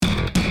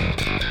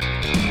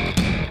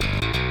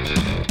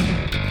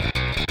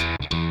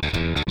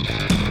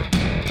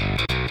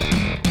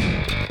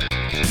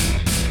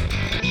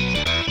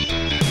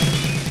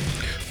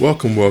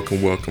Welcome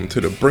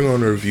to the Bring On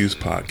the Reviews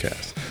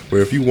podcast,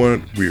 where if you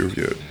want, we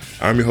review it.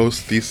 I'm your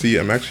host, DC.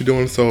 I'm actually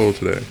doing solo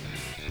today.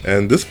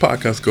 And this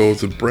podcast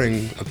goes to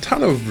bring a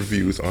ton of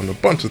reviews on a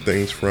bunch of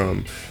things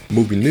from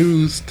movie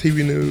news,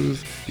 TV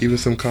news, even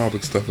some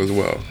comic stuff as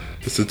well.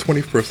 This is the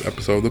 21st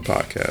episode of the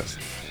podcast.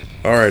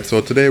 Alright,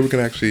 so today we're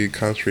going to actually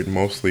concentrate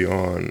mostly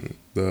on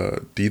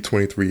the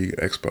D23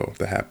 Expo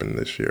that happened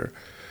this year.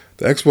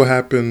 The Expo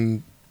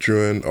happened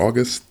during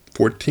August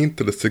 14th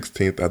to the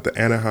 16th at the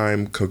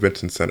Anaheim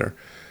Convention Center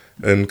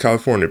in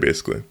California,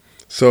 basically.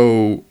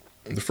 So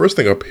the first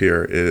thing up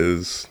here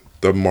is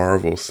the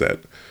Marvel set.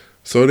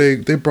 So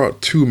they brought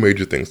two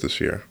major things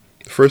this year.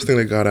 The first thing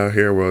they got out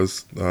here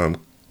was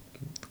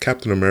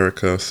Captain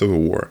America Civil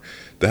War.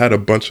 They had a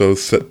bunch of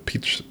set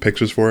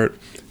pictures for it,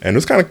 and it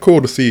was kind of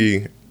cool to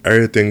see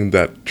everything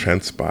that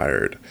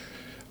transpired.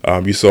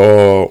 You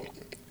saw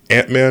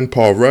Ant-Man,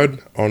 Paul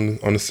Rudd on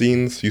the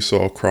scenes. You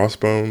saw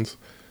Crossbones.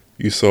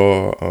 You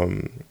saw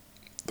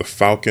the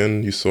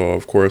Falcon. You saw,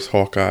 of course,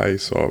 Hawkeye. You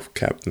saw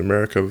Captain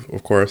America,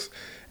 of course,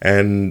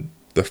 and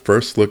the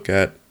first look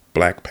at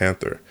Black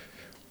Panther.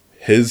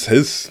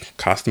 His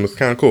costume is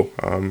kind of cool.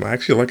 I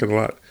actually like it a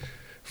lot.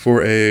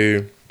 For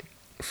a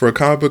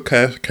comic book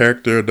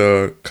character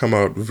to come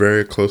out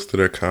very close to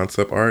their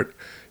concept art,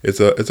 it's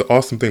an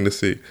awesome thing to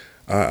see.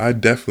 I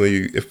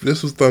definitely, if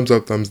this was thumbs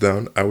up, thumbs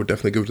down, I would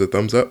definitely give it a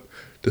thumbs up,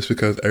 just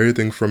because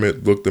everything from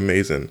it looked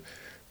amazing.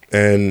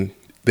 And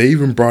they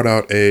even brought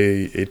out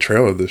a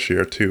trailer this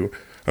year too.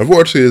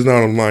 Unfortunately, it's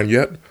not online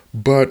yet,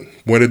 but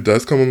when it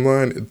does come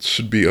online, it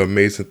should be an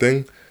amazing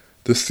thing.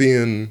 Just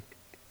seeing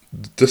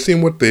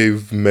what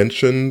they've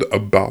mentioned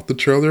about the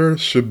trailer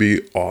should be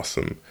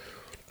awesome.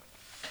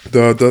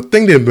 The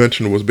thing they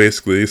mentioned was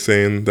basically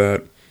saying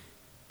that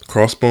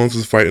Crossbones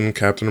is fighting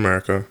Captain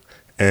America,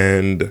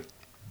 and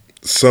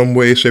some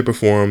way, shape, or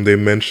form they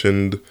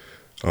mentioned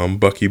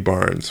Bucky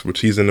Barnes,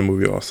 which he's in the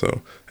movie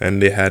also,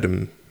 and they had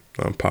him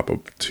pop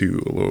up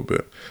too a little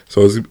bit.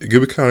 So it's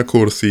gonna be kind of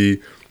cool to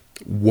see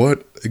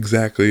what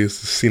exactly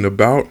is the scene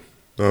about.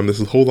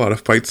 There's a whole lot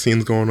of fight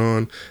scenes going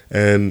on,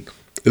 and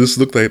it just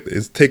looked like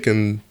it's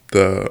taken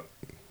the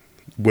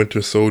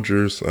Winter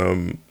Soldiers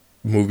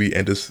movie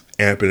and just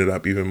amping it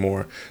up even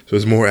more. So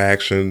there's more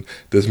action,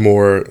 there's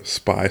more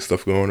spy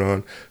stuff going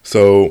on.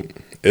 So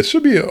it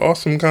should be an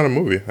awesome kind of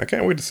movie. I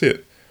can't wait to see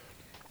it.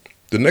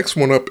 The next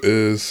one up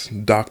is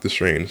Doctor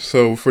Strange.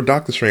 So for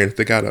Doctor Strange,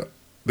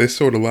 they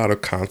showed a lot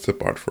of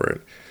concept art for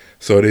it.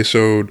 So they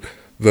showed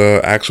the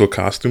actual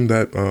costume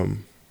that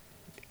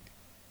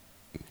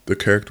the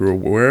character will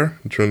wear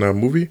during that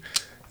movie,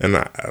 and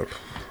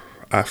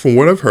I from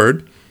what I've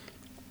heard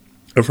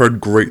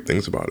great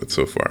things about it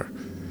so far.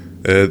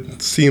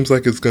 It seems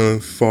like it's gonna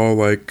feel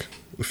like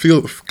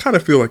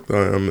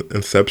the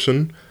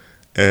Inception,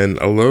 and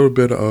a little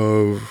bit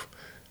of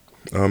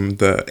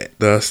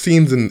the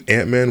scenes in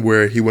Ant-Man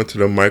where he went to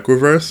the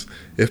microverse.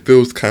 It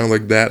feels kind of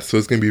like that, so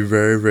it's gonna be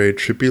very, very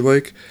trippy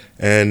like,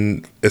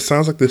 and it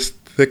sounds like this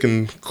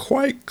sticking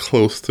quite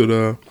close to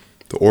the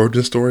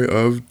origin story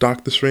of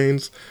Doctor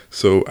Strange.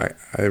 So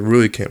I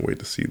really can't wait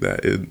to see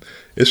that.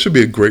 It should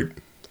be a great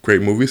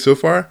movie so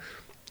far.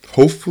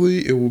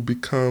 Hopefully it will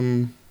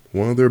become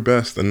one of their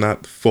best and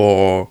not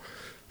fall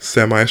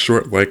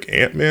semi-short like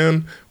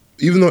Ant-Man.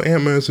 Even though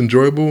Ant-Man is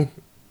enjoyable,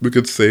 we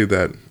could say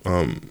that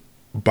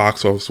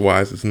box office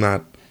wise it's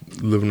not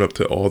living up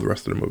to all the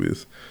rest of the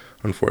movies,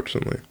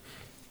 unfortunately.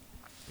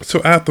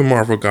 So after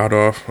Marvel got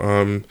off,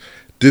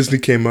 Disney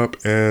came up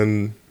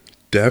and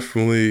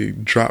definitely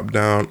dropped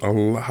down a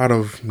lot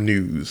of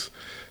news.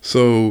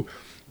 So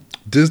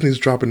Disney's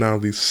dropping down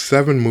at least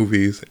 7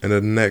 movies in the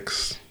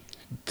next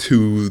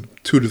 2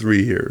 to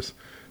 3 years.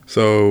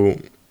 So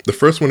the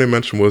first one they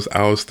mentioned was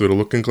Alice Through the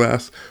Looking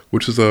Glass,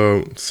 which is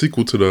a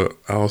sequel to the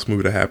Alice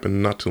movie that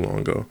happened not too long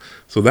ago.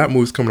 So that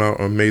movie's coming out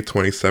on May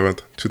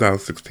 27th,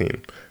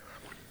 2016.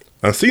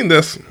 Seeing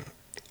this,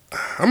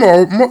 I'm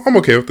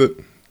okay with it.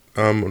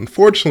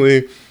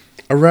 Unfortunately,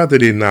 I'd rather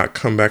they not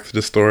come back to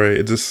the story.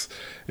 It just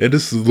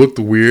looked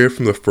weird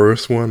from the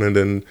first one, and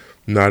then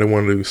now they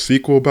want to do a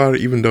sequel about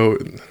it, even though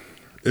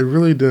it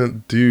really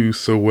didn't do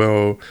so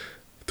well,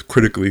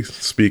 critically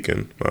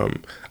speaking.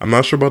 I'm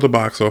not sure about the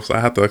box office.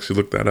 I have to actually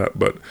look that up,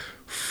 but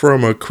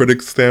from a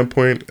critic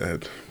standpoint,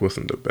 it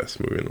wasn't the best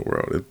movie in the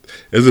world.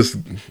 It's just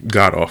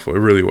god awful. It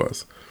really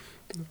was.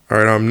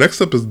 All right. Next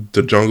up is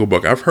The Jungle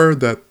Book. I've heard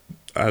that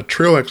a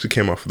trailer actually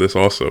came off of this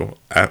also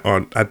at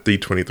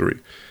D23,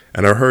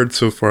 and I heard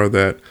so far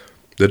that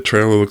the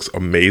trailer looks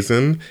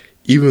amazing,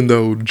 even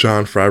though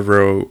Jon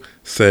Favreau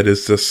said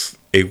it's just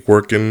a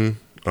working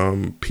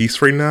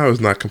piece right now.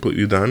 It's not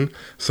completely done.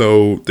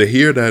 So to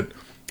hear that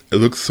it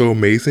looks so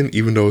amazing,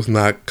 even though it's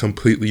not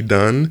completely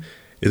done,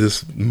 it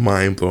is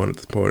mind-blowing at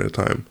this point in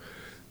time.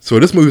 So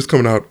this movie is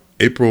coming out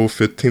April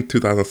 15th,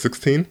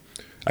 2016.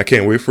 I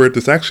can't wait for it.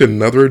 There's actually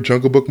another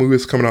Jungle Book movie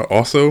that's coming out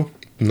also,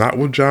 not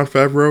with Jon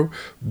Favreau,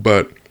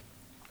 but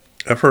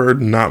I've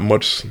heard not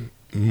much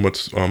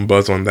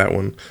buzz on that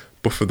one.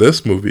 But for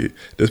this movie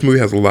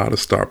has a lot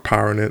of star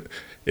power in it.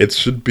 It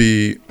should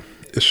be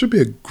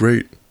a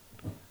great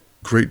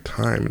great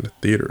time in the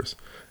theaters,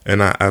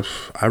 and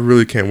I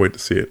really can't wait to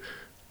see it.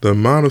 The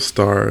amount of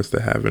stars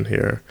they have in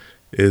here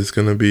is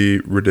gonna be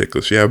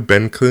ridiculous. You have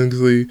Ben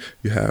Kingsley,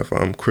 you have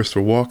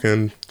Christopher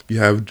Walken, you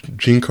have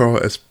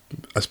Giancarlo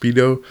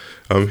Esposito.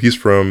 He's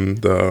from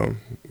the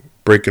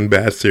Breaking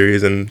Bad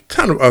series and a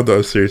ton of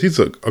other series. He's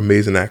an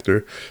amazing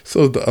actor.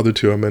 So the other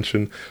two I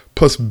mentioned,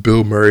 plus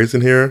Bill Murray's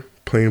in here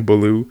playing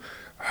Baloo.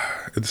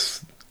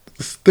 It's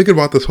thinking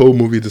about this whole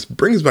movie just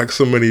brings back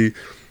so many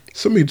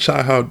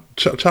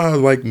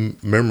childlike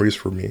memories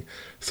for me.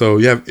 So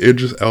you have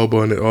Idris Elba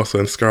in it also,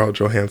 and Scarlett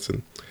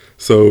Johansson.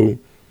 So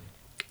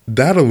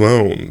that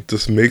alone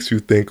just makes you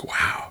think,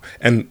 wow.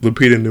 And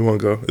Lupita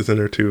Nyong'o is in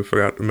there too.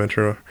 Forgot to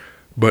mention her,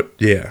 but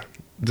yeah,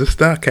 just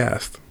that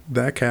cast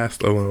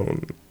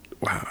alone,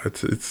 wow.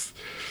 It's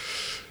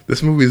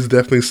this movie is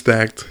definitely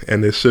stacked,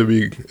 and it should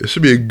be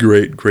a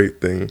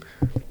great thing.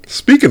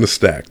 Speaking of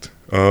stacked,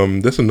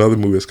 there's another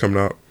movie that's coming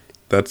out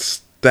that's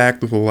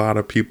stacked with a lot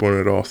of people in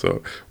it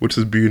also, which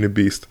is Beauty and the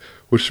Beast,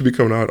 which should be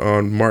coming out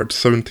on March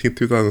 17th,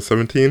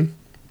 2017.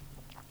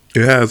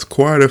 It has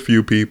quite a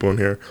few people in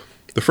here.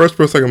 The first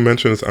person I can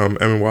mention is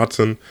Emma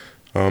Watson,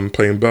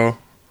 playing Belle,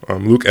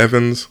 Luke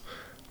Evans,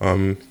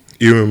 Ewan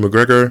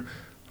McGregor,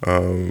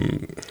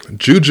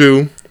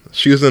 Juju.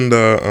 She's in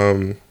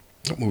the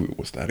what movie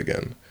was that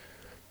again?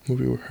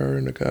 Movie with her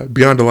and the guy,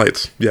 Beyond the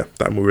Lights. Yeah,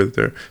 that movie right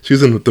there.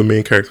 She's in the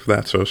main character for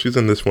that, so she's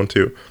in this one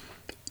too.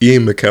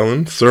 Ian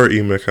McKellen, Sir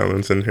Ian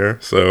McKellen's in here.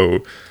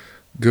 So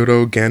good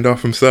old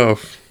Gandalf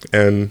himself,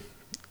 and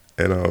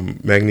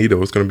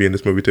Magneto is going to be in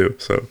this movie too.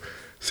 So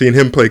seeing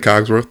him play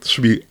Cogsworth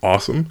should be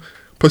awesome.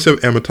 Plus you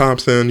have Emma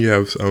Thompson, you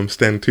have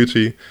Stan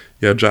Tucci,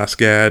 you have Josh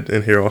Gad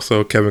in here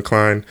also, Kevin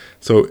Kline.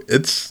 So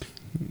it's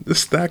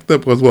stacked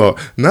up as well.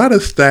 Not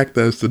as stacked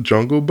as the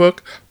Jungle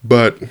Book,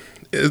 but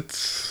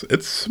it's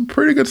a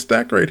pretty good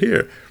stack right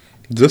here.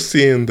 Just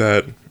seeing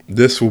that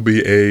this will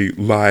be a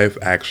live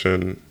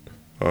action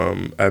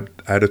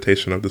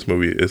adaptation of this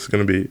movie is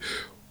going to be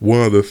one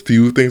of the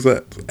few things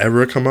that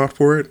ever come out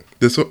for it.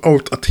 A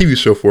TV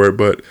show for it,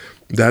 but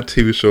that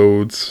TV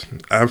show,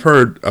 I've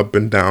heard up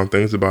and down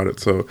things about it,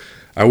 so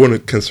I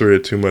wouldn't consider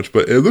it too much.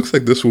 But it looks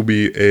like this will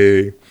be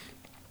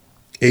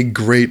a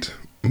great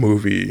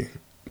movie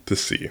to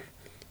see.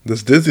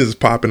 This Disney is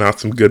popping out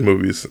some good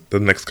movies the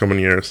next coming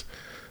years.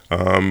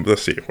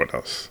 Let's see what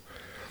else.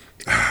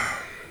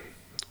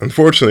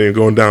 Unfortunately,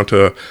 going down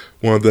to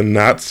one of the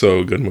not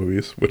so good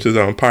movies, which is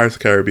Pirates of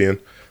the Caribbean.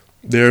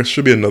 There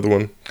should be another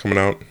one coming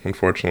out,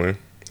 unfortunately,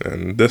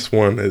 and this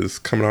one is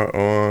coming out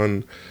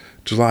on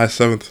July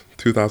 7th,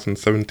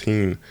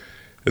 2017.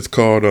 It's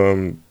called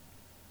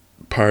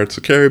Pirates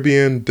of the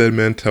Caribbean: Dead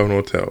Men Tell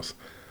No Tales.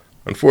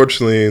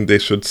 Unfortunately, they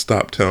should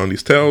stop telling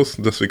these tales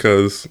just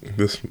because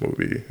this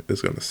movie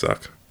is going to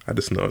suck. I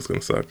just know it's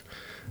going to suck.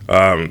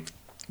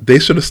 They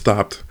should have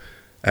stopped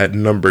at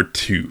number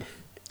 2.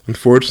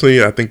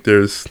 Unfortunately, I think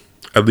there's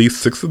at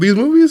least 6 of these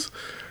movies,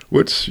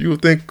 which you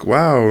would think,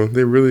 wow,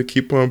 they really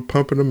keep on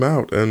pumping them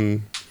out.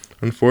 And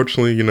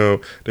unfortunately,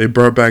 they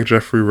brought back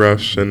Jeffrey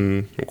Rush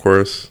and, of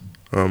course,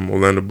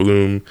 Orlando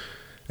Bloom.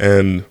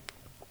 And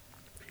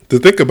to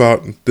think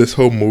about this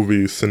whole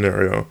movie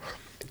scenario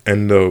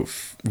and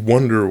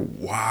wonder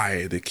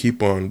why they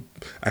keep on,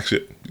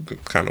 actually, you can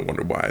kind of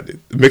wonder why. It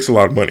makes a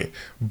lot of money.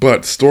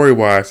 But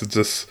story-wise, it's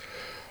just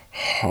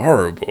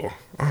horrible.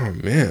 Oh,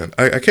 man.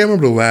 I can't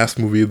remember the last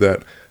movie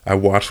that I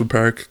watched with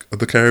Pirates of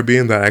the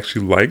Caribbean that I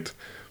actually liked.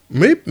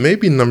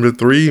 Maybe number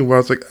 3, where I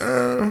was like,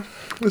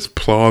 it's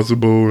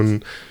plausible,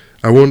 and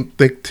I wouldn't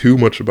think too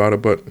much about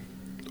it, but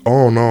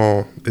all in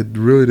all, it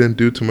really didn't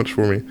do too much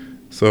for me.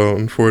 So,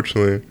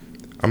 unfortunately,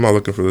 I'm not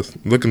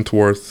looking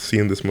towards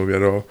seeing this movie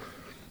at all.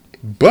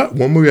 But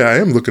one movie I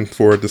am looking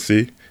forward to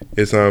see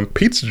is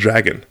Pete's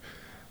Dragon.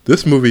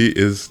 This movie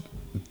is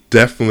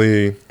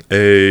definitely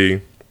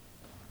a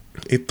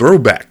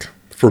throwback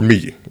for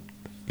me,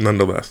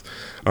 nonetheless.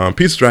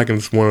 Pete's Dragon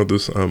is one of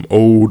those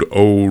old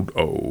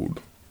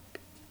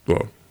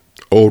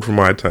from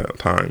my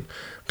time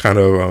kind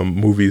of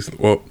movies,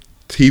 well,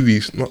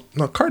 TVs,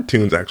 not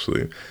cartoons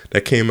actually,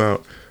 that came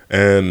out,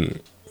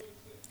 and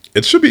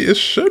it should be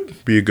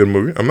a good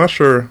movie. I'm not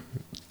sure.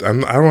 I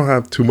don't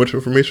have too much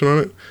information on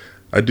it.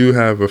 I do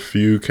have a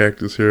few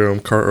characters here.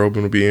 Carl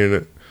Urban will be in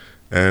it,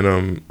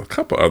 and a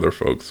couple other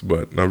folks,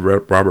 but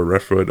Robert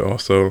Redford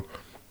also.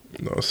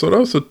 So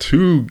those are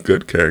 2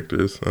 good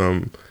characters.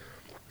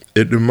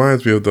 It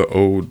reminds me of the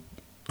old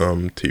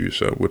TV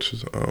show, which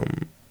is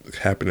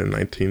happened in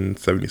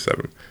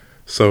 1977.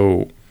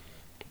 So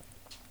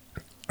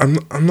I'm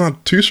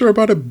not too sure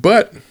about it,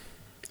 but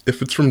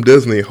if it's from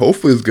Disney,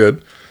 hopefully it's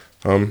good.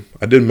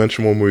 I did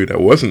mention one movie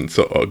that wasn't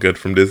so good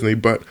from Disney,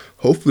 but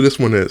hopefully this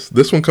one is.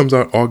 This one comes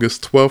out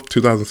August 12th,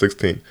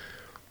 2016.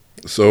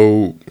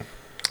 So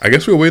I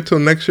guess we'll wait till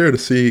next year to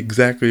see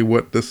exactly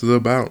what this is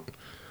about.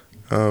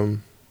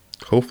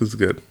 Hopefully it's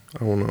good.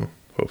 I don't know.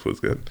 Hopefully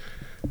it's good.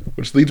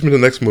 Which leads me to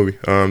the next movie,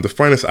 The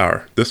Finest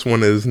Hour. This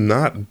one is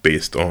not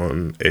based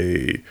on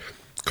a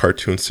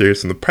cartoon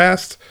series in the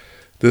past.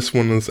 This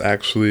one is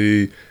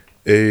actually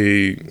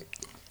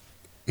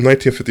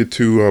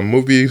 1952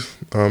 movie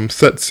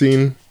set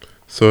scene,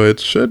 so it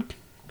should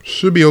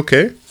be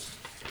okay.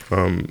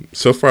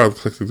 So far, it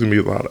looks like there's gonna be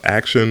a lot of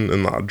action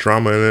and a lot of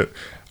drama in it.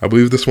 I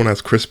believe this one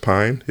has Chris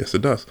Pine. Yes,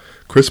 it does.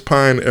 Chris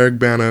Pine, Eric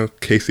Bana,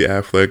 Casey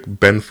Affleck,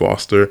 Ben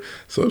Foster.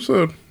 So it's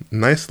a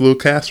nice little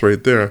cast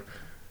right there.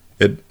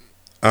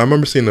 I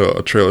remember seeing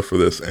a trailer for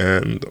this,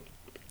 and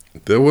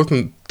there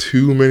wasn't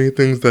too many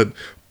things that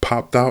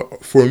popped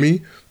out for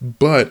me,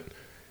 but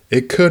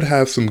it could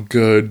have some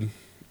good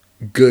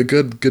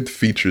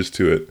features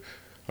to it.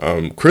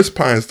 Chris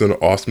Pine's done an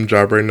awesome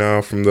job right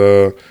now from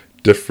the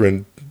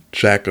different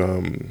Jack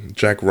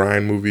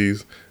Ryan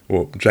movies.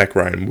 Well, Jack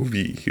Ryan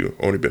movie, he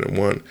only been in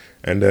one,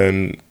 and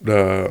then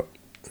the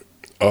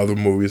other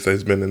movies that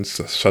he's been in,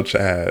 such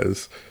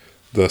as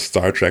the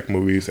Star Trek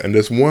movies, and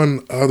there's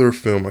one other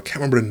film, I can't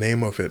remember the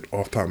name of it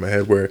off the top of my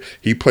head, where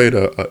he played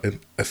an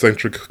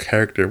eccentric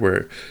character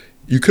where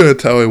you couldn't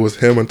tell it was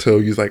him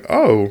until you was like,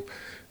 oh,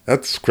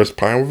 that's Chris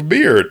Pine with a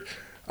beard.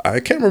 I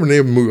can't remember the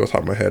name of the movie off the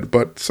top of my head,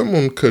 but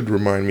someone could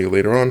remind me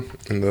later on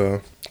in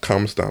the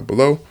comments down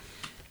below.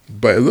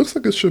 But it looks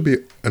like it should be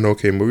an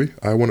okay movie.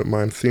 I wouldn't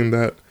mind seeing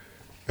that.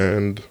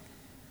 And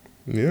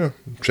yeah,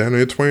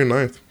 January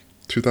 29th,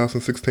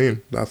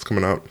 2016, that's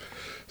coming out.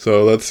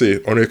 So let's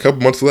see, only a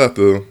couple months left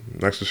to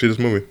actually see this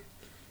movie.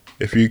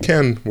 If you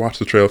can, watch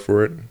the trailer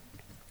for it.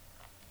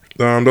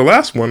 The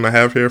last one I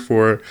have here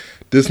for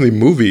Disney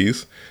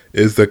movies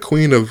is The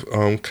Queen of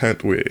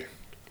Katwe.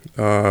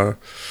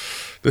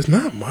 There's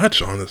not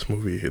much on this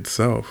movie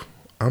itself.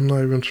 I'm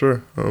not even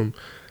sure.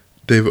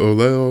 David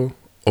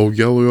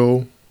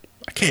Oyelowo,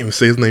 I can't even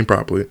say his name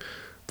properly,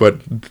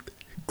 but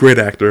great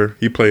actor.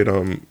 He played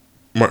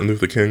Martin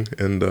Luther King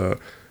in the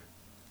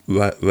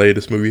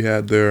latest movie he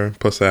had there.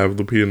 Plus I have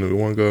Lupita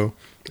Nyong'o,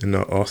 and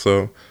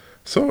also,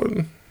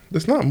 so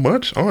there's not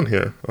much on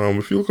here.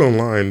 If you look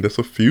online, there's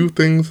a few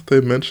things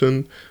that they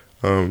mentioned.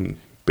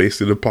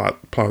 Basically, the plot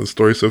of the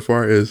story so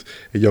far is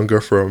a young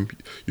girl from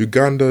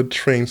Uganda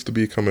trains to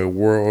become a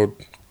world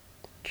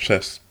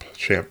chess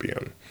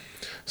champion.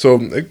 So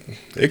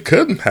it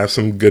could have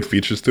some good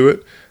features to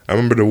it. I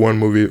remember the one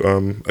movie,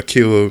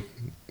 Akila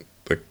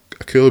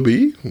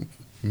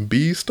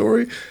B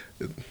story.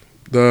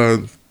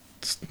 The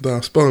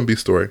Spelling Bee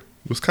story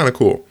was kind of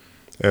cool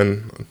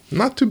and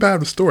not too bad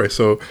of a story.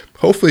 So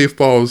hopefully it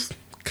follows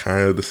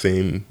kind of the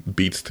same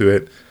beats to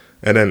it.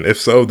 And then if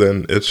so,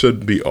 then it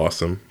should be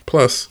awesome.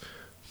 Plus,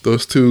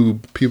 those two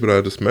people that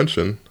I just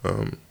mentioned,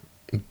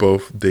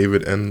 both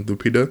David and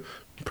Lupita,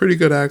 pretty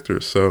good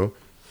actors. So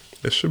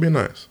it should be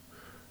nice.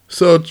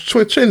 So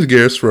change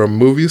gears from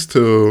movies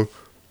to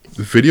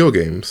video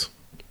games.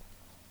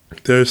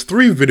 There's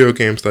 3 video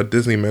games that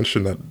Disney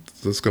mentioned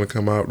that's going to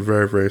come out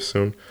very, very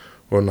soon.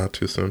 Well, not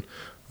too soon.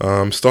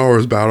 Star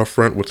Wars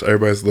Battlefront, which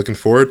everybody's looking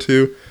forward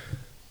to.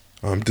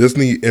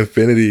 Disney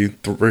Infinity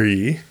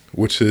 3,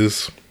 which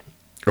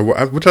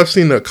I've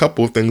seen a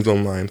couple of things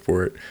online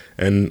for it.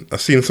 And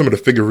I've seen some of the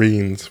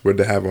figurines where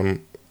they have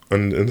in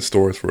the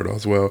stores for it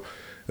as well.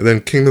 And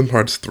then Kingdom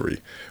Hearts 3,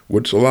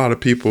 which a lot of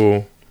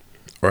people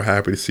are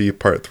happy to see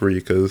part 3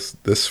 because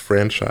this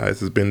franchise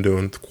has been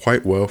doing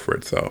quite well for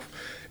itself.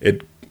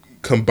 It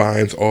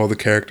combines all the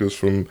characters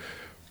from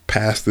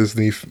past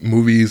Disney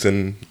movies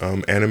and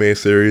anime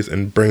series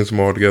and brings them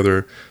all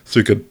together so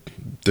you could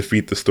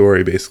defeat the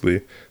story,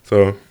 basically.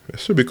 So it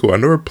should be cool. I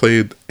never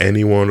played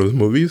any one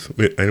of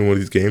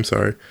these games,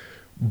 sorry.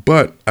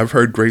 But I've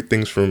heard great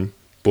things from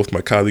both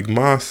my colleague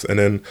Moss and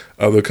then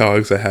other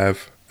colleagues I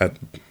have at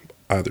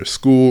either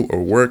school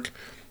or work,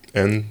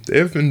 and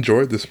they've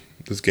enjoyed this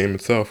game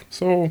itself.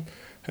 So,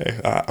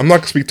 hey, I'm not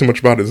going to speak too much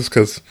about it just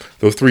because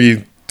those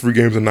three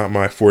games are not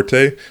my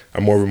forte.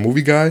 I'm more of a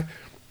movie guy.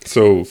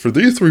 So for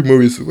these 3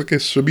 movies, look,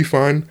 it should be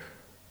fine.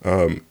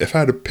 If I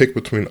had to pick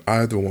between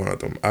either one of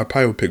them, I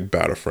probably would pick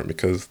Battlefront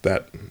because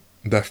that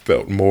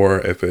felt more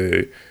of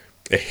a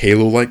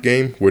Halo-like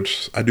game,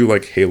 which I do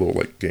like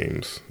Halo-like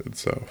games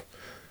itself.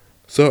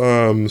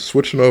 So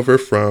switching over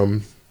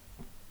from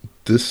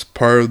this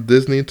part of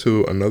Disney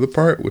to another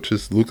part, which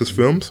is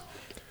Lucasfilms.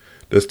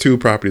 There's 2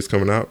 properties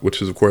coming out,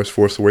 which is, of course,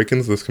 Force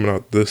Awakens. That's coming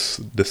out this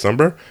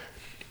December.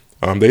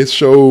 They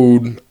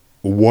showed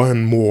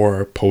one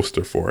more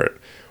poster for it,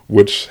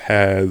 which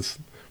has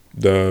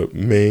the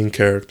main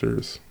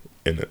characters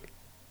in it.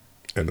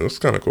 And it looks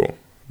kind of cool,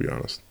 to be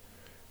honest.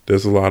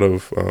 There's a lot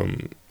of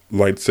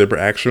lightsaber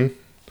action,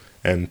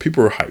 and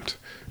people are hyped.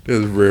 They're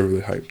really,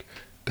 really hyped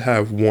to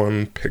have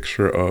one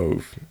picture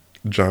of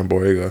John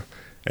Boyega,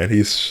 and he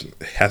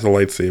has a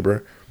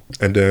lightsaber,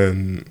 and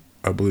then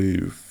I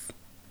believe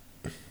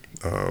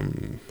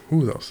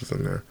who else is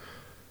in there?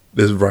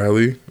 There's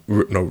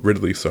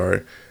Ridley,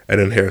 sorry, and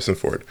then Harrison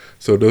Ford.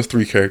 So those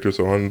 3 characters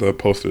are on the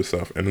poster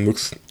itself, and it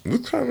looks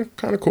kind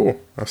of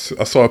cool. I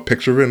saw a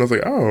picture of it, and I was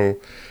like, oh,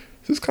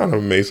 this is kind of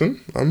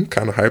amazing. I'm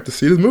kind of hyped to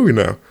see this movie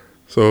now.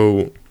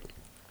 So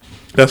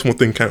that's one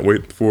thing can't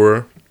wait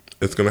for.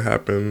 It's going to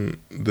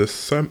happen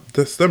this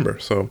December,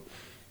 so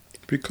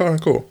it'll be kind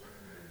of cool.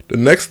 The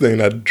next thing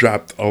that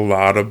dropped a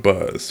lot of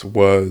buzz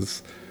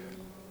was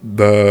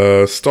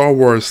the Star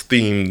Wars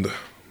themed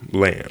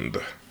Land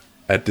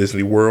at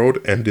Disney World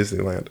and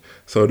Disneyland.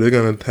 So they're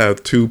going to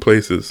have 2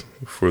 places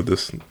for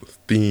this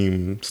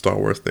theme Star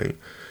Wars thing.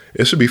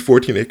 It should be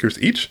 14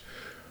 acres each.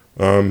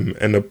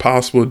 And the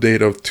possible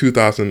date of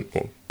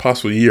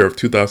possible year of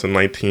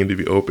 2019 to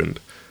be opened.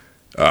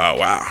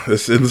 Wow.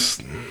 It's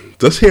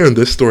just hearing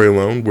this story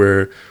alone,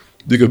 where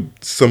you could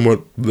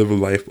somewhat live a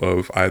life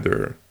of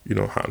either,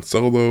 Han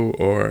Solo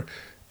or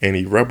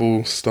any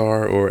Rebel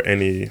star or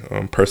any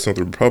person of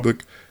the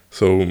Republic.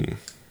 So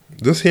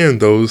just hearing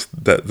those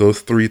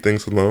 3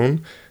 things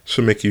alone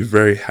should make you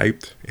very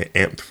hyped and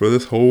amped for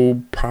this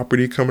whole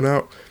property coming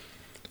out.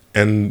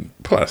 And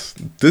plus,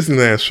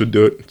 Disneyland should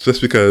do it just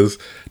because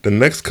the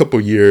next couple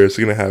years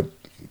they're going to have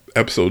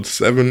episodes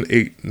 7,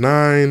 8,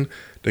 9.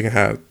 They're going to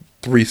have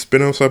 3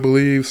 spin-offs, I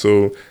believe.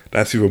 So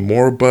that's even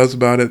more buzz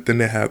about it. Then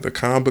they have the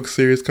comic book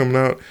series coming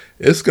out.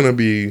 It's going to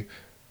be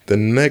the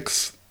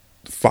next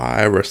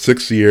 5 or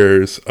 6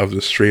 years of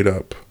the straight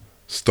up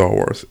Star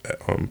Wars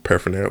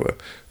paraphernalia.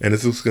 And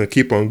it's just going to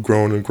keep on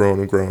growing and growing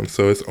and growing.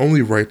 So it's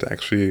only right to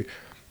actually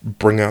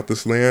bring out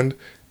this land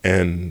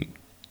and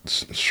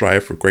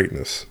strive for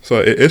greatness. So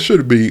it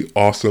should be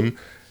awesome.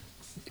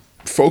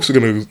 Folks are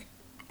going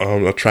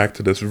to attract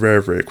to this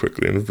very, very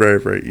quickly and very,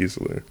 very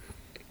easily.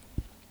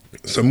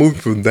 So moving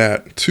from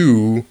that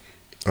to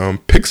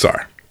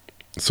Pixar.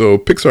 So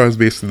Pixar is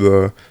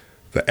basically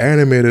the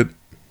animated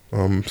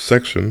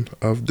section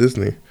of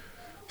Disney.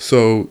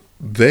 So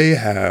they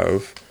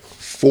have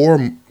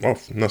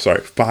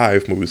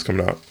 5 movies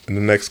coming out in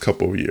the next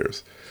couple of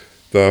years.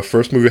 The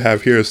first movie we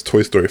have here is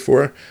Toy Story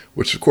 4,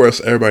 which of course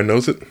everybody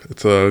knows it.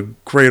 It's a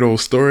great old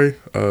story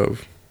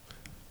of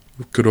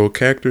good old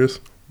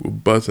characters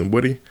with Buzz and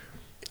Woody.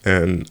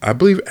 And I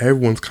believe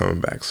everyone's coming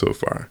back so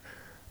far.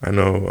 I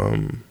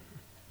know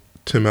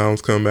Tim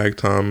Allen's coming back,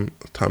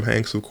 Tom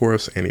Hanks, of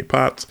course, Annie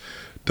Potts,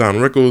 Don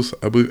Rickles.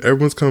 I believe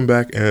everyone's coming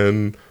back,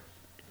 and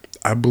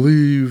I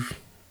believe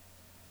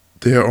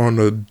they're on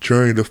a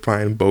journey to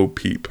find Bo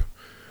Peep,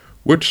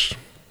 which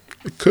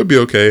it could be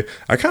okay.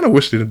 I kind of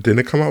wish it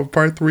didn't come out with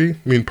part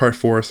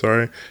 4,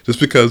 sorry. Just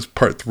because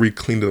part 3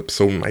 cleaned it up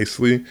so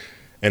nicely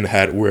and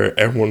had where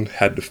everyone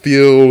had the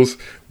feels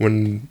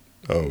when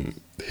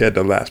he had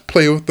the last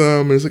play with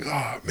them. And it's like,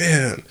 oh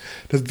man,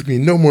 there's going to be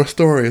no more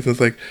stories. And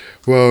it's like,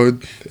 well,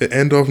 it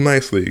ended off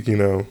nicely,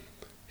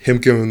 him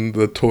giving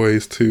the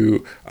toys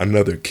to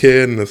another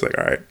kid. And it's like,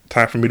 all right,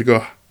 time for me to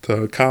go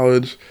to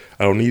college.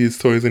 I don't need these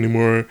toys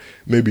anymore.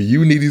 Maybe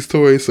you need these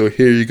toys, so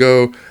here you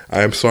go.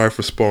 I am sorry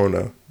for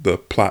spoiling the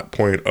plot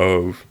point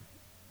of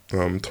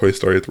Toy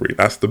Story 3.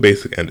 That's the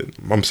basic ending.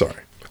 I'm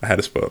sorry. I had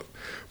to spoil it.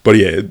 But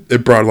yeah,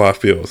 it brought a lot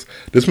of feels.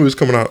 This movie's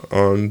coming out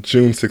on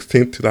June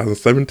 16th,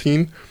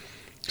 2017.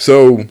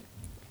 So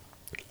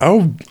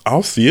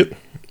I'll see it,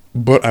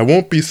 but I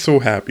won't be so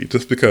happy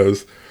just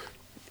because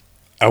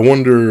I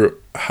wonder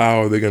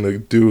how they're going to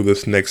do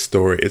this next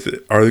story.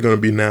 Are they going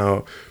to be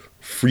now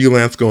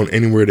freelance going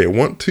anywhere they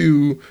want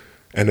to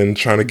and then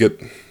trying to get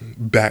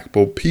back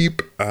Bo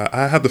Peep?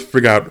 I have to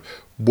figure out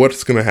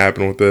what's going to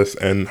happen with this,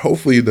 and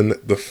hopefully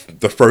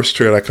the first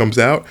trailer that comes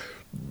out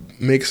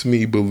makes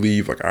me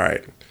believe, like, all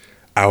right,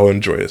 I'll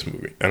enjoy this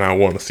movie and I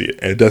want to see it,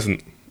 and it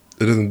doesn't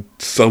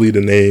sully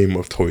the name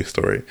of Toy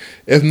Story.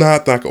 If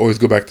not, I can always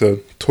go back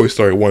to Toy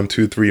Story 1,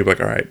 2, 3, like,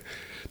 all right,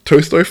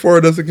 Toy Story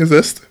 4 doesn't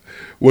exist,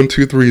 1,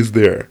 2, 3 is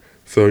there.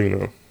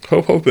 So,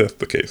 hope that's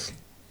the case.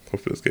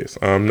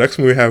 Next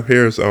one we have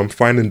here is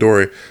Finding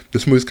Dory.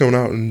 This movie's coming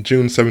out on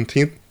June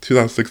 17th,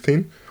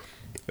 2016.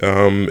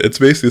 It's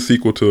basically a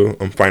sequel to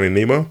Finding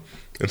Nemo.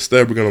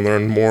 Instead, we're going to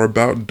learn more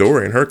about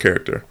Dory and her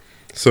character.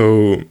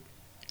 So,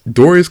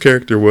 Dory's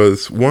character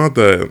was one of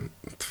the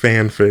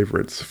fan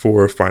favorites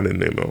for Finding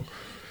Nemo.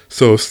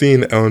 So,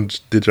 seeing Ellen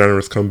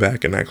DeGeneres come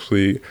back and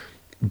actually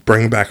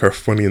bring back her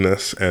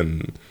funniness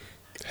and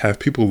have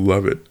people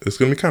love it, it's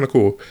going to be kind of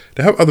cool.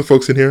 They have other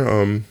folks in here,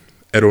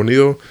 Ed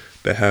O'Neill.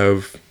 They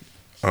have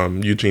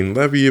Eugene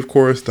Levy, of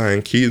course,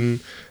 Diane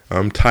Keaton,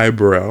 Ty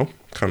Burrell,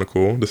 kind of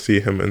cool to see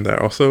him in that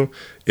also.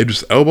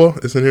 Idris Elba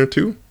is in here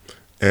too,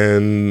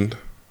 and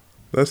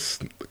that's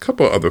a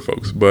couple of other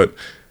folks. But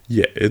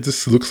yeah, it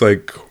just looks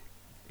like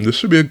this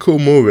should be a cool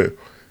movie,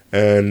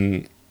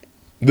 and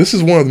this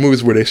is one of the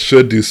movies where they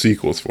should do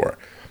sequels for,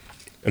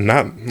 and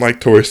not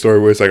like Toy Story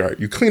where it's like, all right,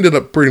 you cleaned it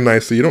up pretty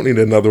nicely, you don't need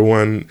another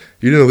one,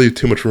 you didn't leave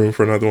too much room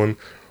for another one.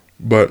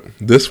 But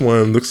this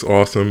one looks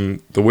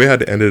awesome. The way I had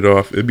to end it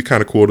off, it'd be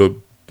kind of cool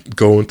to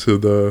go into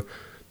the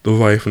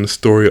life and the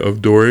story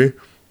of Dory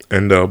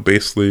and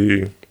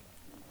basically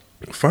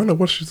find out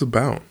what she's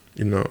about,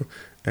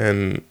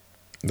 and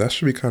that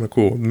should be kind of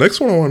cool. The next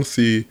one I want to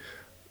see,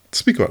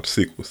 speak about the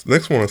sequels, the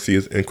next one I want to see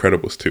is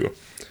Incredibles 2.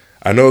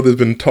 I know there's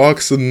been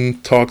talks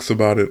and talks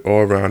about it all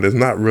around. It's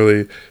not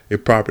really a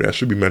property I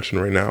should be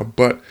mentioning right now,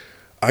 but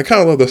I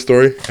kind of love that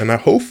story, and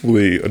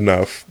hopefully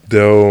enough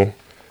they'll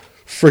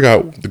figure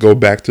out to go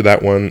back to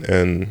that one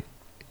and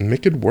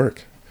make it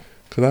work.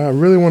 Because I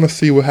really want to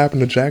see what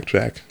happened to Jack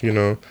Jack.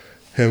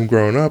 Him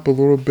growing up a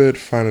little bit,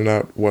 finding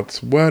out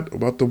what's what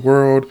about the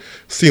world,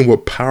 seeing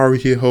what power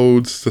he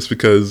holds, just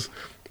because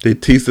they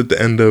teased at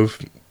the end of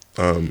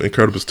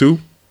Incredibles 2.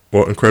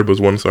 Well, Incredibles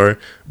 1, sorry.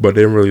 But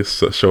they didn't really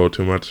show it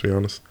too much, to be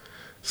honest.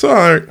 So,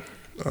 alright.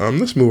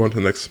 Let's move on to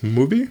the next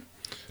movie.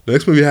 The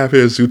next movie I have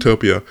here is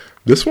Zootopia.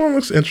 This one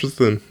looks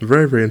interesting.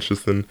 Very, very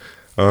interesting.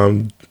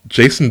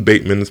 Jason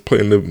Bateman is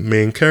playing the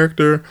main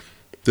character.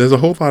 There's a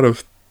whole lot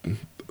of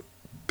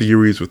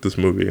theories with this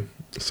movie.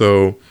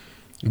 So,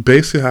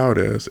 basically how it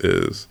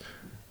is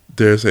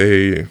there's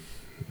a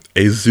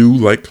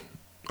zoo-like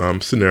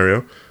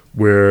scenario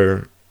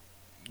where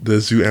the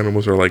zoo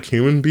animals are like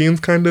human beings,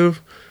 kind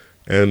of.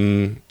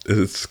 And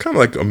it's kind of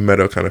like a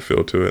meta kind of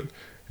feel to it.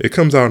 It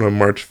comes out on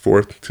March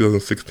 4th,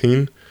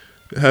 2016.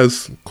 It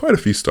has quite a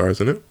few stars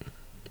in it.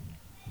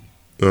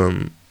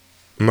 I'm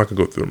not going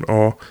to go through them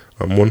all.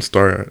 1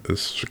 star is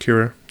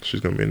Shakira.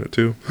 She's going to be in it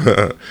too.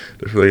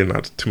 There's really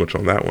not too much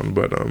on that one.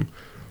 But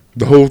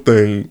the whole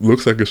thing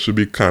looks like it should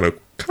be kind of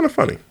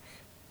funny,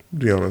 to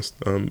be honest.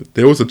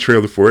 There was a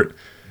trailer for it.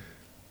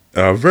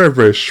 A very,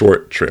 very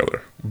short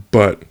trailer.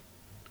 But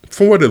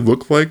from what it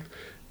looked like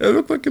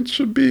it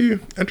should be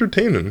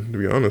entertaining, to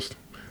be honest.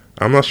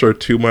 I'm not sure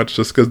too much,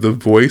 just because the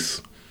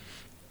voice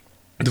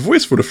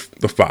for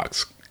the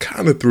fox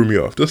kind of threw me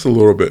off just a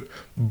little bit.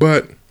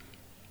 But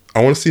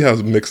I want to see how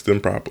it's mixed in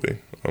properly.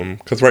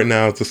 Because right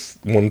now it's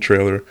just one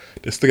trailer.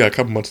 They still got a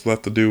couple months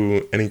left to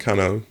do any kind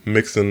of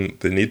mixing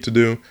they need to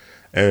do.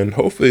 And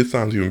hopefully it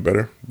sounds even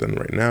better than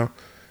right now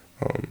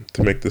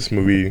to make this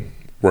movie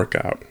work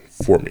out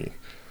for me.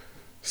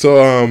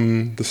 So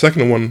the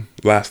second one,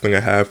 last thing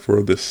I have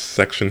for this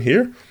section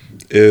here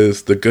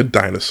is The Good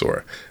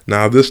Dinosaur.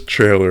 Now this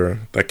trailer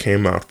that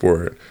came out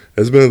for it,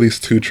 there's been at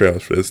least 2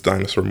 trailers for this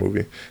dinosaur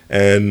movie.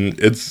 And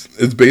it's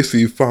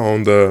basically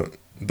following the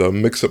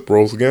mix-up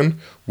roles again,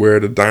 where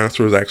the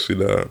dinosaur is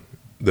actually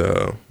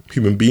the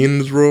human being in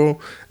this role,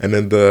 and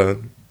then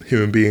the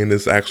human being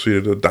is actually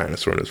the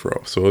dinosaur in this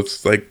role. So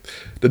it's like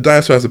the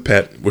dinosaur has a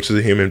pet, which is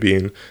a human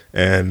being,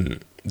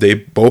 and they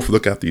both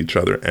look after each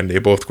other, and they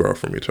both grow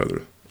from each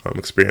other's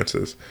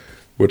experiences,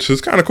 which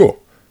is kind of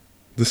cool.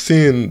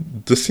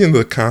 Seeing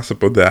the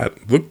concept of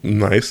that looked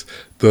nice.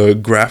 The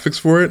graphics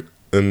for it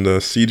and the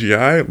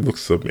CGI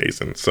looks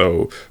amazing.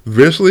 So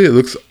visually, it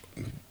looks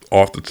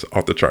off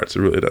the charts.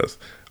 It really does.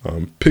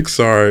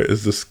 Pixar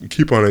is just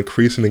keep on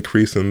increasing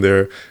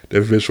their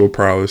visual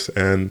prowess,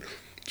 and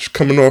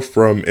coming off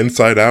from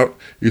Inside Out,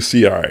 you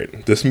see, all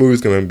right, this movie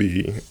is gonna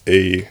be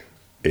a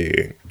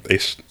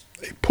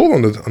pull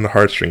on the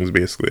heartstrings,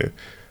 basically.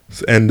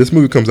 And this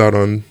movie comes out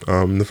on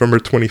November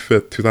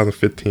 25th,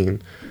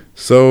 2015.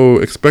 So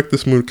expect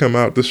this movie to come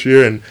out this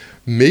year and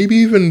maybe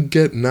even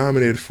get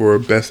nominated for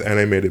Best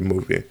Animated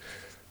Movie.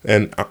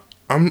 And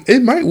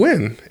it might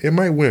win.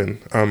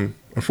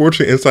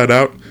 Unfortunately, Inside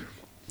Out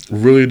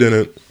really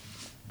didn't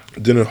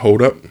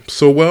hold up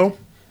so well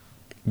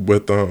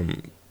with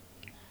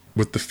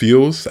the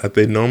feels that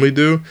they normally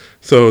do.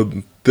 So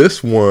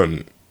this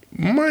one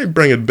might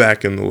bring it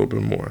back in a little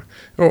bit more.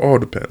 It all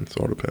depends.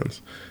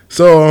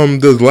 So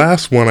the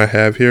last one I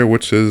have here,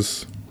 which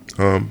is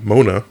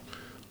Mona,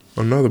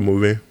 another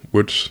movie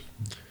which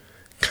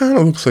kind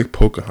of looks like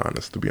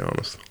Pocahontas, to be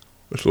honest.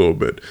 Just a little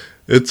bit.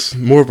 It's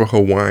more of a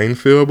Hawaiian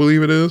feel, I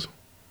believe it is,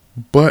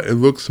 but it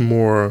looks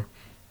more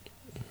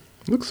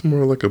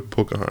like a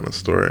Pocahontas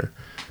story.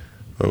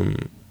 I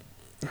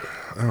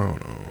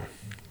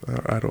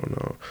don't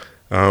know.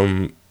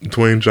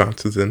 Dwayne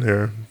Johnson's in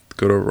here,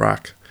 good old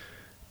Rock.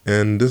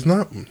 And there's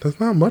not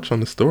much on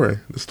the story.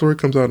 This movie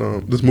comes out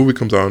on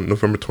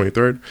November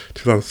 23rd,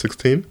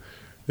 2016.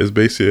 It's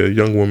basically a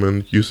young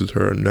woman uses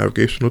her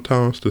navigational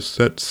talents to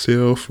set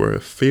sail for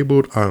a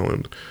fabled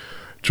island.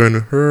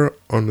 Joining her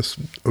on this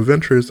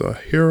adventure is the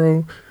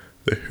hero,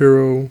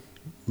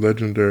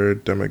 legendary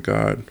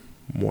demigod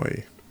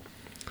Moi.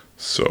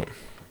 So,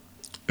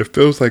 it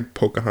feels like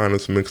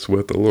Pocahontas mixed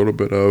with a little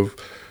bit of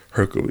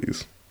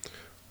Hercules.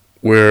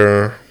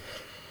 Where,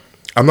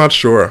 I am not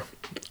sure.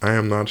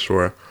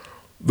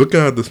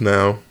 Looking at this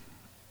now,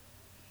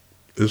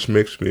 this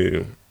makes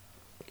me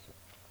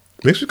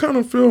kind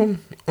of feel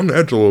on the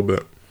edge a little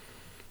bit.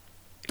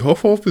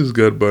 Hopefully it's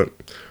good, but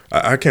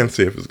I can't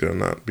say if it's good or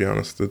not, to be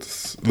honest.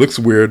 It looks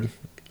weird,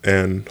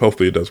 and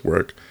hopefully it does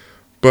work.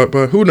 But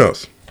who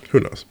knows?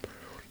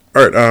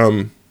 Alright,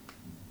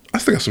 I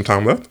still got some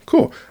time left.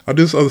 Cool. I'll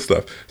do this other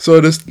stuff. So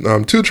there's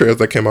 2 trailers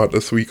that came out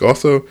this week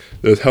also.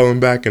 There's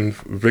Helen Back and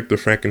Victor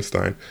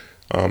Frankenstein.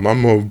 I'm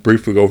going to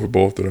briefly go over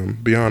both of them.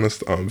 Be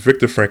honest,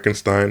 Victor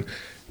Frankenstein,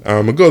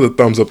 I'm going to go the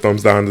thumbs up,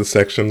 thumbs down in this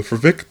section. For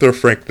Victor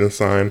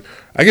Frankenstein,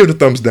 I give it a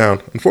thumbs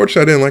down.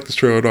 Unfortunately, I didn't like this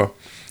trailer at all.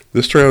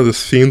 This trailer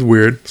just seemed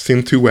weird,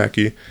 seemed too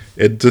wacky.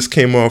 It just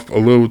came off a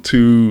little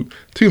too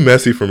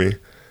messy for me.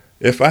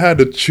 If I had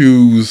to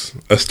choose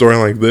a story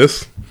like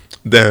this,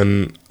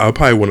 then I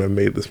probably wouldn't have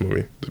made this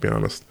movie, to be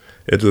honest.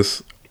 It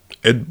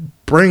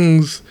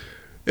brings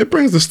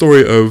the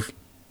story of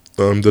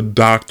the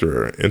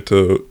Doctor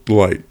into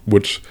light,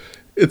 which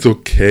it's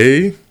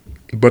okay,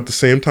 But at the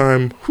same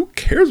time, who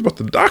cares about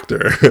the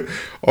Doctor?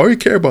 All you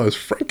care about is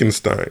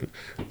Frankenstein.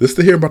 Just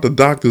to hear about the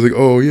Doctor is like,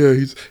 oh yeah,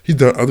 he's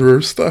done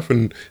other stuff,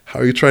 and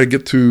how you try to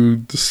get to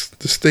the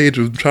stage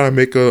of trying to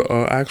make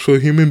a actual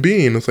human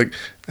being. It's like,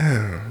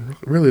 it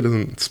really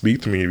doesn't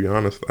speak to me, to be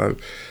honest.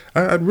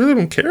 I really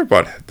don't care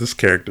about this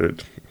character.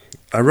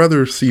 I'd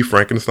rather see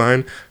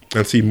Frankenstein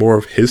and see more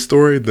of his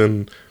story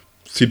than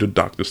see the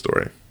Doctor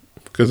story,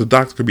 because the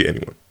Doctor could be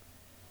anyone.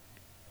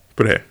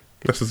 But hey,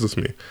 that's just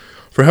me.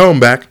 For Hell and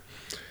Back,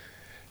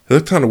 it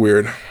looked kind of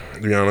weird,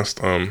 to be honest.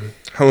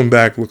 Hell and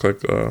Back looked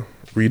like a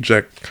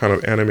reject kind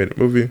of animated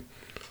movie.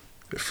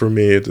 For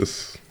me, it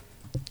just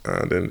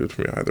didn't do it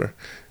for me either.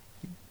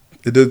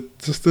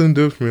 Just didn't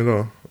do it for me at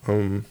all.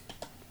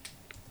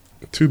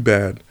 Too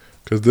bad,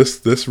 because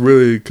this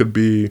really could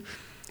be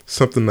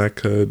something that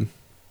could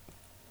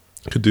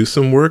do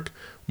some work,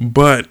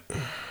 but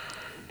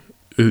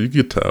you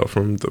could tell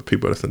from the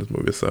people that's in this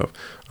movie itself.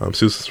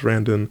 Susan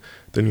Sarandon,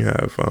 then you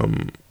have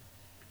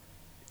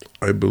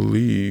I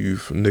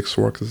believe Nick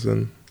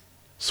Swartzen.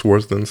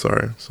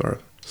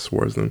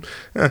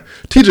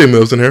 TJ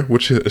Mills in here,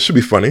 which it should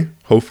be funny,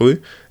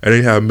 hopefully. And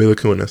then you have Mila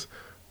Kunis,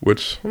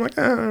 which I'm like,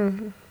 I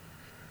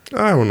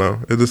don't know.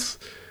 It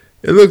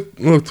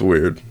looked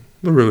weird.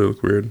 It really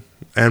looked weird.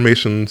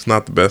 Animation's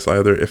not the best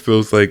either. It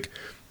feels like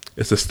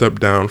it's a step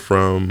down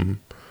from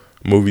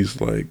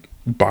movies like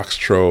Box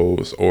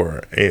Trolls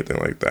or anything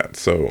like that.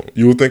 So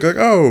you would think like,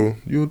 oh,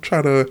 you'll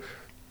try to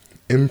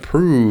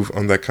improve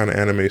on that kind of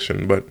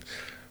animation, but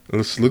it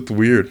just looked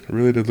weird. It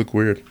really did look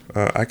weird.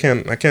 I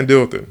can't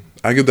deal with it.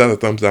 I give that a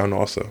thumbs down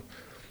also.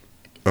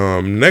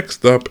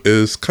 Next up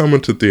is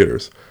coming to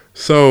theaters.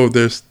 So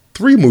there's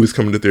 3 movies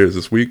coming to theaters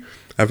this week.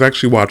 I've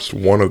actually watched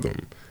one of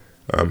them.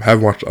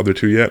 Haven't watched the other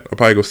 2 yet. I'll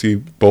probably go see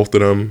both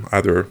of them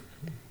either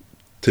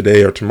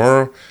today or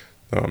tomorrow.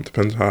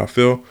 Depends on how I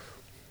feel.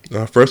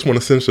 First one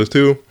is Sinister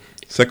 2.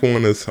 Second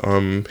one is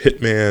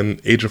Hitman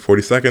Agent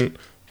 47,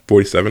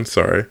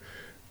 sorry,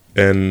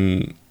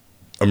 and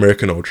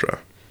American Ultra.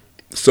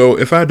 So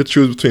if I had to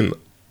choose between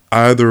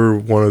either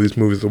one of these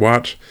movies to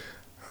watch,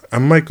 I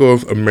might go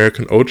with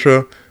American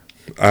Ultra.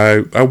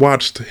 I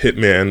watched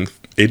Hitman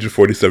Agent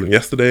 47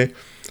 yesterday.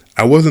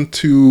 I wasn't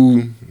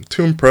too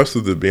impressed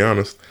with it, to be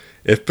honest.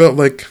 It felt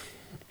like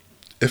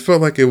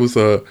it was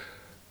a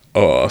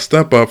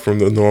step up from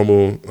the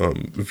normal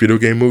video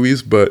game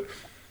movies, but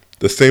at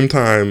the same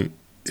time,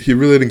 he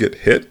really didn't get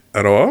hit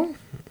at all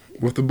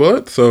with the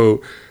bullet.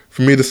 So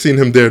for me to see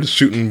him there just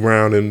shooting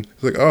around, and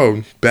it's like,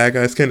 oh, bad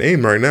guys can't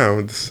aim right now.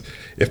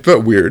 It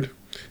felt weird,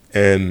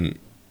 and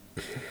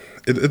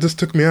it just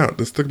took me out.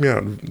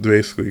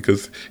 Basically,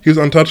 because he was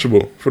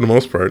untouchable for the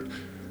most part.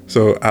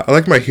 So I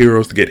like my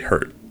heroes to get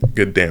hurt,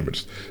 get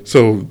damaged.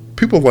 So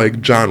people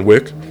like John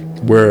Wick,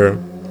 where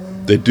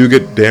they do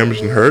get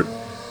damaged and hurt,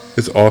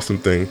 it's an awesome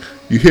thing.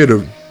 You hear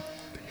the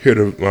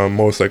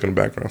motorcycle in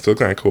the background, so it's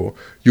kind of cool.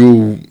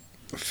 You'll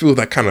feel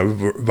that kind of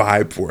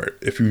vibe for it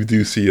if you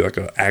do see like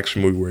an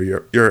action movie where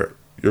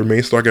your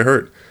main star get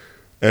hurt.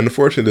 And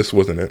unfortunately, this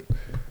wasn't it.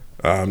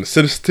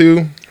 Sinister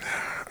 2,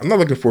 I'm not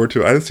looking forward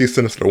to it. I didn't see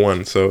Sinister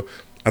 1, so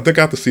I think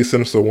I have to see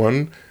Sinister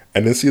 1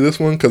 and then see this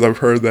one, because I've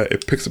heard that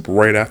it picks up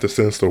right after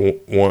Sinister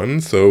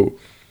 1. So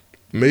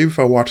maybe if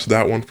I watch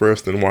that one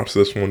first and watch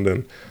this one,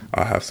 then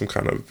I'll have some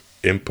kind of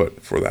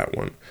input for that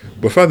one.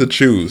 But if I had to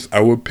choose,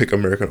 I would pick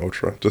American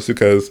Ultra, just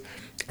because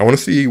I want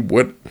to see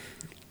what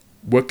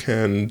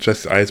can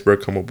Jesse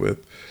Eisenberg come up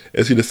with.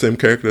 Is he the same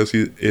character as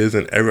he is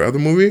in every other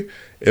movie?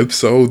 If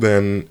so,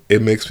 then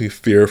it makes me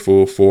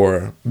fearful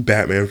for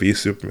Batman v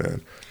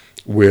Superman,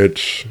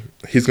 which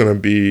he's going to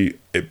be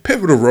a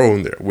pivotal role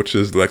in there, which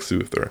is Lex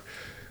Luthor.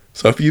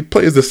 So if he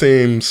plays the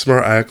same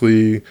smart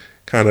alecky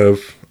kind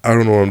of, I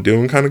don't know what I'm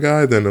doing kind of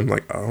guy, then I'm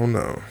like, oh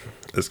no,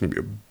 it's going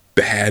to be a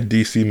bad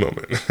DC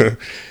moment.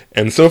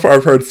 And so far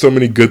I've heard so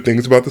many good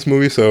things about this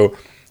movie, so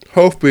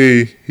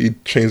hopefully he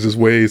changes his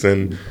ways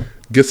and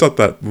gets out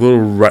that little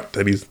rut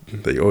that he's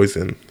always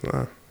in.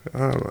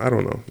 I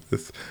don't know.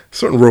 It's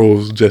certain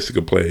roles Jesse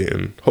could play,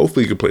 and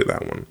hopefully he could play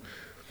that one.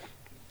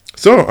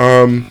 So,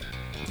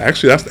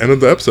 actually, that's the end of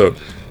the episode.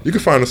 You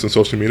can find us on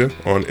social media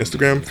on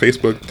Instagram,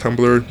 Facebook,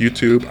 Tumblr,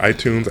 YouTube,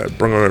 iTunes at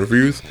Bring On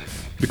Reviews.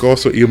 You can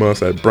also email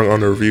us at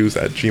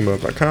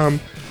bringonreviews@gmail.com. You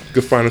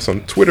can find us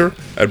on Twitter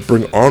at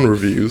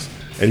BringOnReviews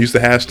and use the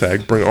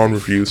hashtag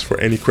BringOnReviews for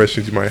any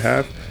questions you might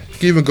have. You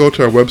can even go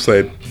to our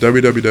website,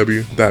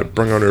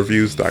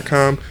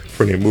 www.bringonreviews.com,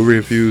 for any movie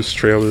reviews,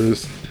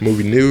 trailers,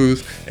 movie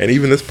news, and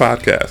even this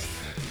podcast.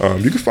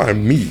 You can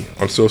find me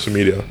on social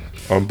media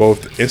on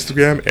both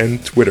Instagram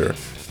and Twitter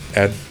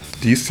at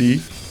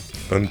DC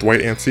and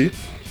Dwight Ancy.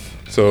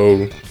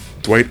 So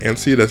Dwight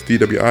Ancy, that's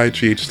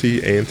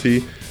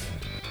DWIGHTANTC.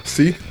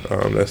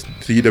 That's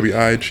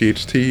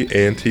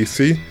DWIGHTANTC.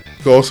 You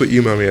can also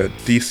email me at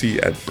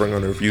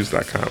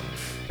dc@bringonreviews.com.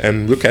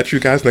 And we'll catch you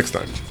guys next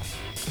time.